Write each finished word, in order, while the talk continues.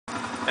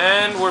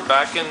And we're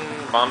back in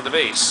Bomb the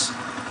Base.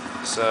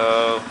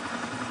 So,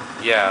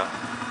 yeah.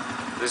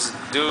 This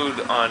dude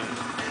on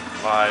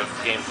live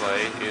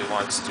gameplay, he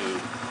wants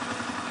to,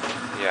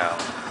 yeah,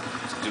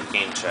 to do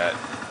game chat.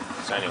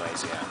 So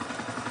anyways, yeah.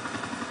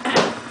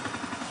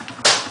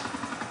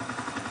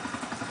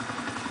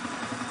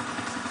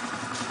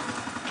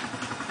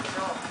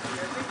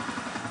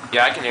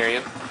 Yeah, I can hear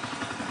you.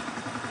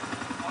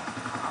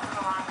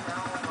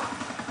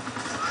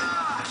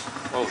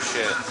 Oh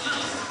shit.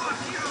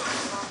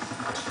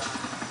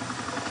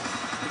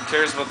 Who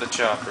cares about the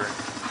chopper?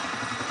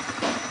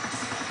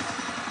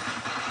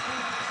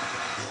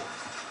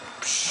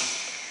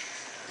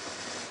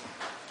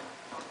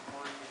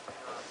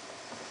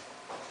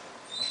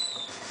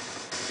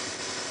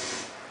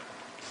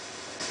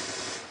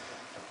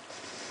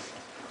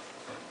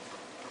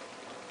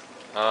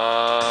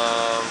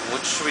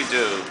 What should we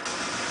do?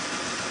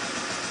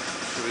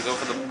 Should we go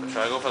for the?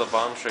 Should I go for the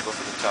bomb? Should I go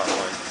for the top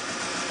one?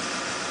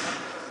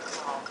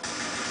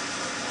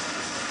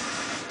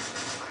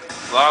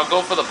 Well, I'll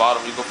go for the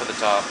bottom. You go for the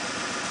top.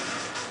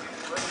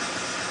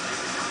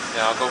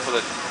 Yeah, I'll go for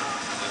the.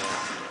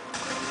 Yeah.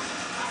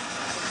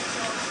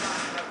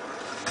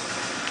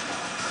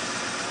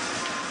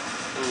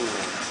 Ooh.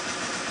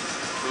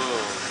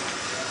 Ooh.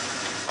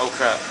 Oh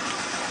crap.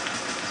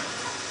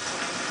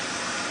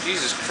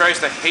 Jesus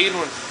Christ! I hate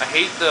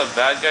the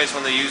bad guys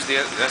when they use the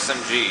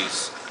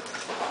SMGs.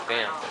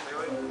 Damn.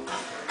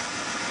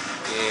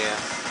 Yeah.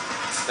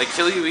 They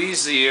kill you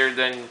easier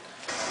than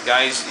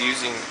guys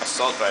using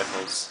assault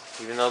rifles,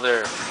 even though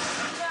they're.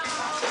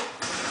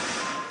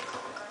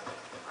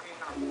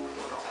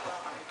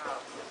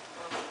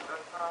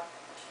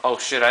 Oh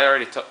shit! I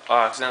already took. Oh,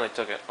 I accidentally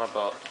took it. My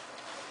fault.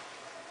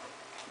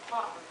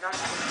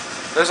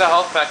 There's a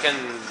health pack in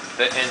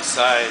the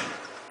inside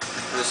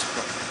this.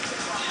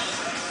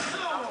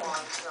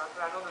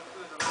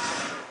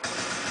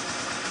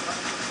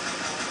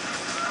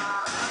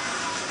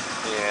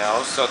 Yeah,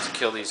 I'll still have to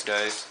kill these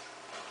guys.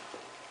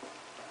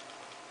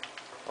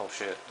 Oh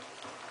shit.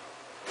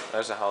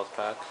 There's a health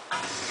pack.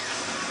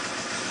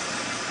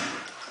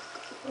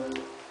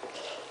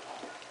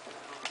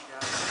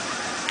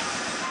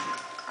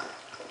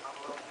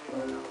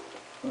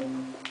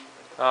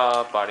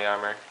 Body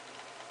armor.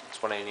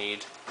 That's what I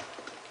need.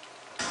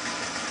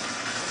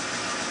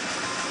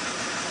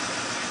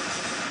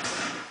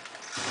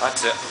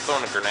 That's it. I'm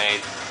throwing a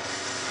grenade.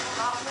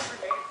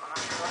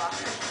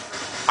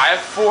 I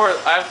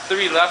have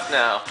 3 left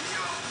now.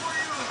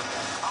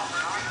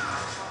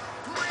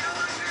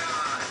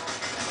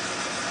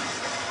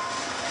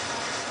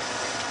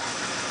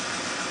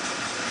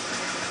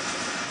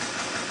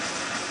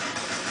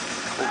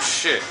 Oh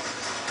shit.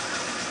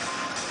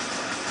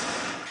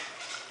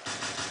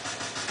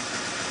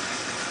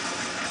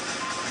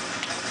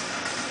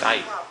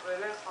 Die.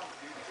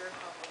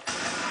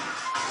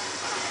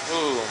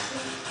 Ooh.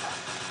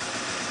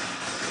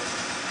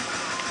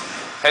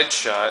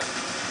 Headshot.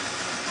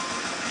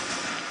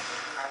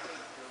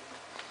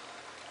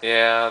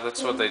 Yeah,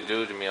 that's what they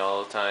do to me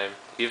all the time.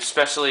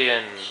 Especially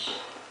in,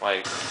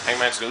 like,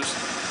 Hangman's Noose.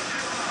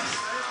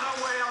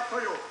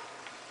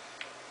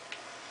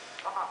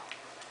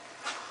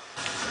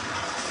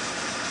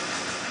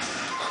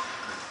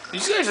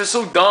 These guys are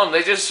so dumb,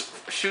 they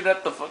just shoot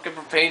at the fucking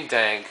propane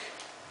tank.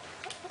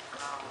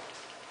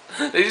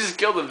 They just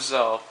killed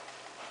themselves.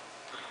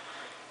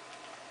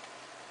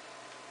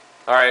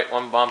 Alright,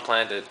 1 bomb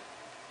planted.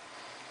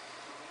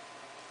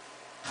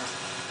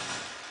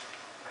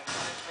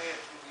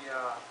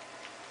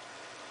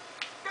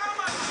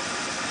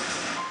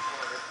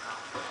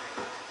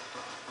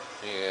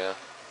 Yeah.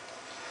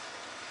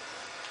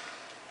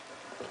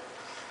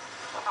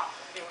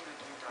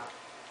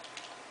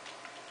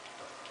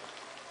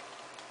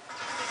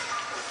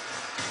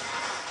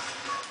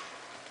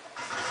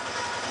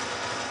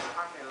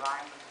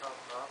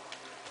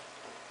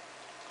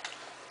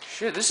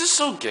 Shit, this is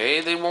so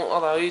gay. They won't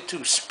allow you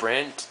to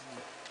sprint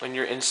when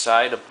you're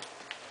inside a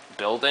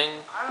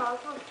building.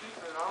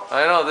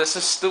 I know, this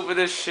is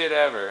stupidest shit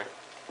ever.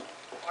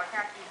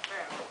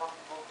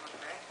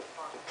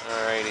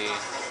 Alrighty.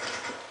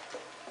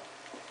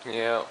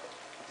 Yeah.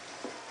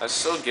 That's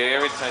so gay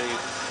every time you...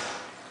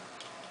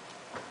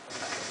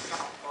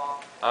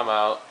 I'm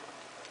out.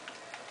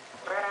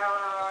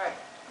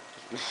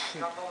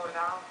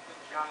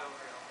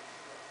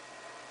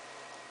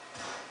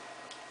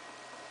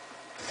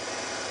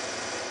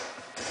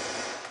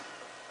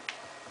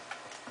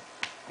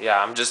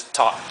 Yeah, I'm just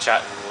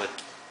chatting with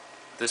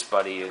this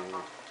buddy and...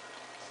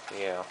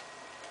 yeah.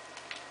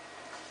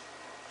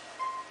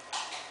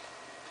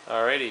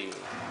 Alrighty.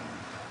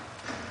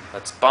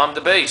 Let's bomb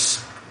the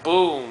base.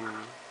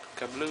 Boom.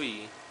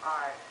 Kablooey.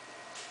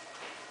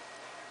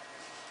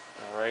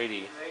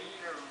 Alrighty.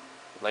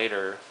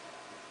 Later.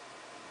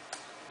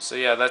 So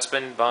yeah, that's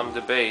been Bomb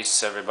the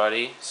Base,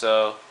 everybody.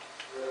 So,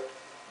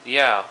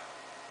 yeah.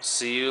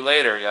 See you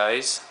later,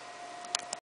 guys.